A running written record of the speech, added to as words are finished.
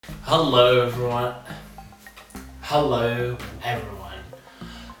Hello everyone. Hello everyone.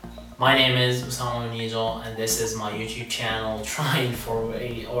 My name is Usama Nizal and this is my YouTube channel trying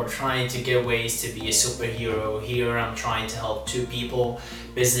to get ways to be a superhero. Here I'm trying to help two people,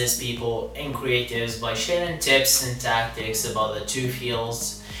 business people and creatives by sharing tips and tactics about the two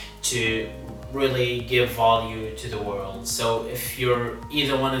fields to really give value to the world. So if you're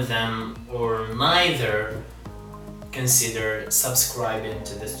either one of them or neither, consider subscribing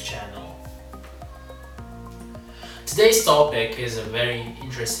to this channel. Today's topic is a very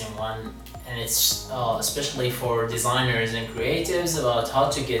interesting one, and it's especially for designers and creatives about how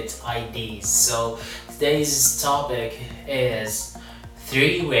to get ideas. So today's topic is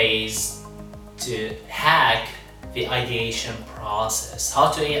 3 ways to hack the ideation process, how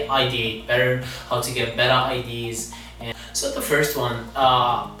to ideate better, how to get better ideas. And so the first one,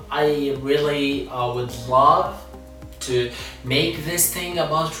 I really would love to make this thing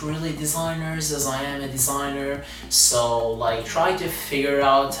about really designers, as I am a designer. So try to figure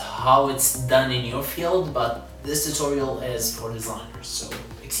out how it's done in your field, but this tutorial is for designers, so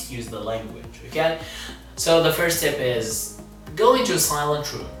excuse the language, okay? So the first tip is go into a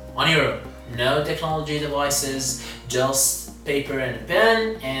silent room on your own. No technology devices, just paper and a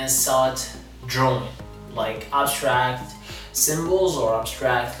pen, and start drawing like abstract symbols or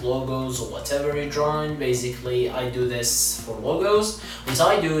abstract logos or whatever you're drawing. Basically, I do this for logos. What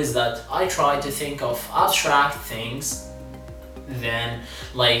I do is that I try to think of abstract things, then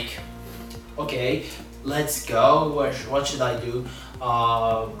okay, let's go, what should I do?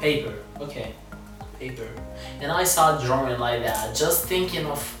 Paper, okay, paper. And I start drawing like that, just thinking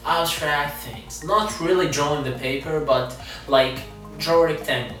of abstract things, not really drawing the paper, but draw a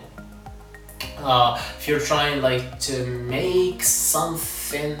rectangle. If you're trying to make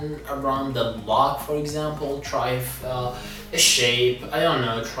something around the block, for example, try a shape, I don't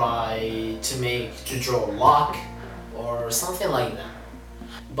know, try to draw a lock or something like that.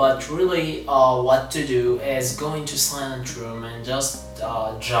 But really what to do is go into silent room and just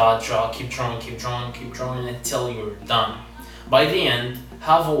draw, keep drawing until you're done. By the end,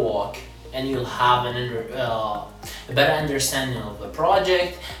 have a walk and you'll have a better understanding of the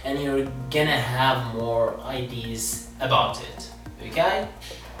project, and you're gonna have more ideas about it, okay?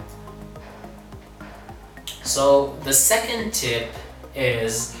 So the second tip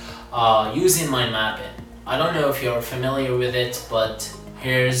is using mind mapping. I don't know if you're familiar with it, but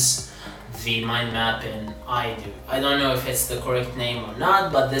here's the mind mapping I do. I don't know if it's the correct name or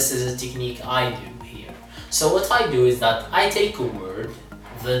not, but this is a technique I do here. So what I do is that I take a word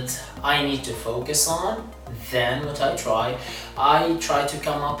that I need to focus on, then what I try to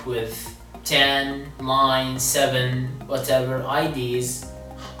come up with 10, 9, 7, whatever ideas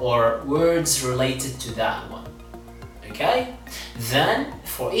or words related to that one, okay? Then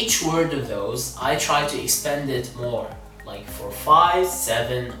for each word of those, I try to expand it more, like for 5,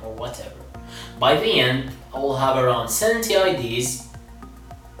 7 or whatever. By the end, I will have around 70 ideas.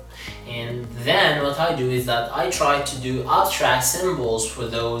 And then what I do is that I try to do abstract symbols for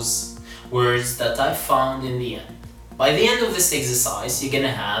those words that I found in the end. By the end of this exercise, you're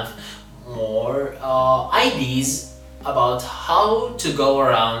gonna have more ideas about how to go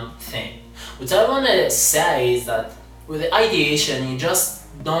around things. What I wanna say is that with the ideation, you just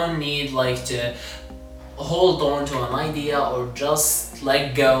don't need to hold on to an idea or just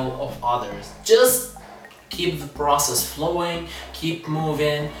let go of others. Just keep the process flowing, keep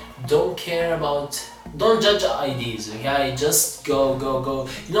moving, don't judge ideas, okay? Just go.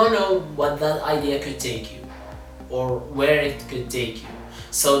 You don't know what that idea could take you or where it could take you.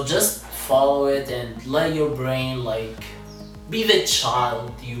 So just follow it and let your brain be the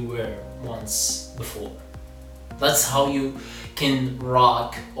child you were once before. That's how you can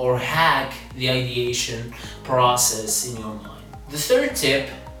rock or hack the ideation process in your mind. The third tip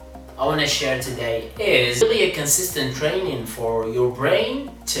I want to share today is really a consistent training for your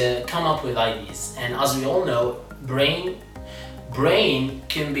brain to come up with ideas. And as we all know, brain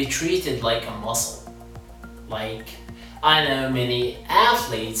can be treated like a muscle. I know many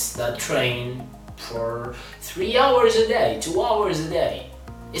athletes that train for 3 hours a day, 2 hours a day.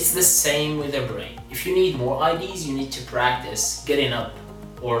 It's the same with the brain. If you need more ideas, you need to practice getting up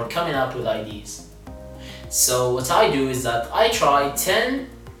or coming up with ideas. So what I do is that I try 10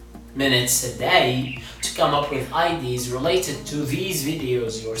 minutes a day to come up with ideas related to these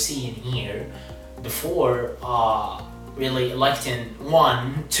videos you're seeing here before really electing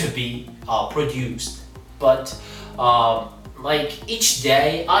one to be produced. But each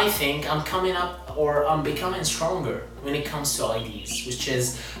day I think I'm coming up or I'm becoming stronger when it comes to IDs, which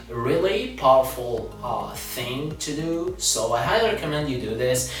is a really powerful thing to do. So I highly recommend you do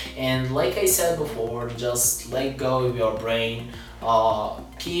this. And like I said before, just let go of your brain,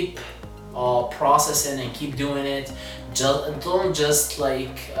 keep processing and keep doing it. Don't just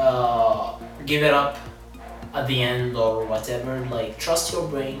like give it up at the end or whatever. Like, trust your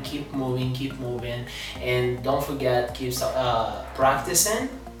brain, keep moving, and don't forget, keep practicing.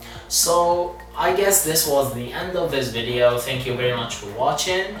 So I guess this was the end of this video. Thank you very much for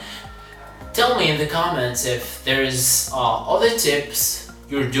watching. Tell me in the comments if there's other tips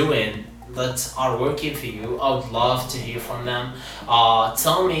you're doing that are working for you. I would love to hear from them.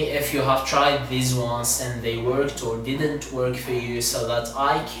 Tell me if you have tried these ones and they worked or didn't work for you, so that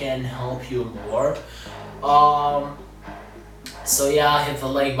I can help you more. So yeah, hit the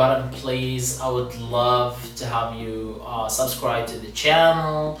like button please. I would love to have you subscribe to the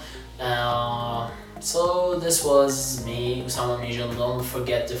channel. So this was me, Usama Mijan. Don't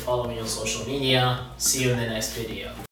forget to follow me on social media. See you in the next video.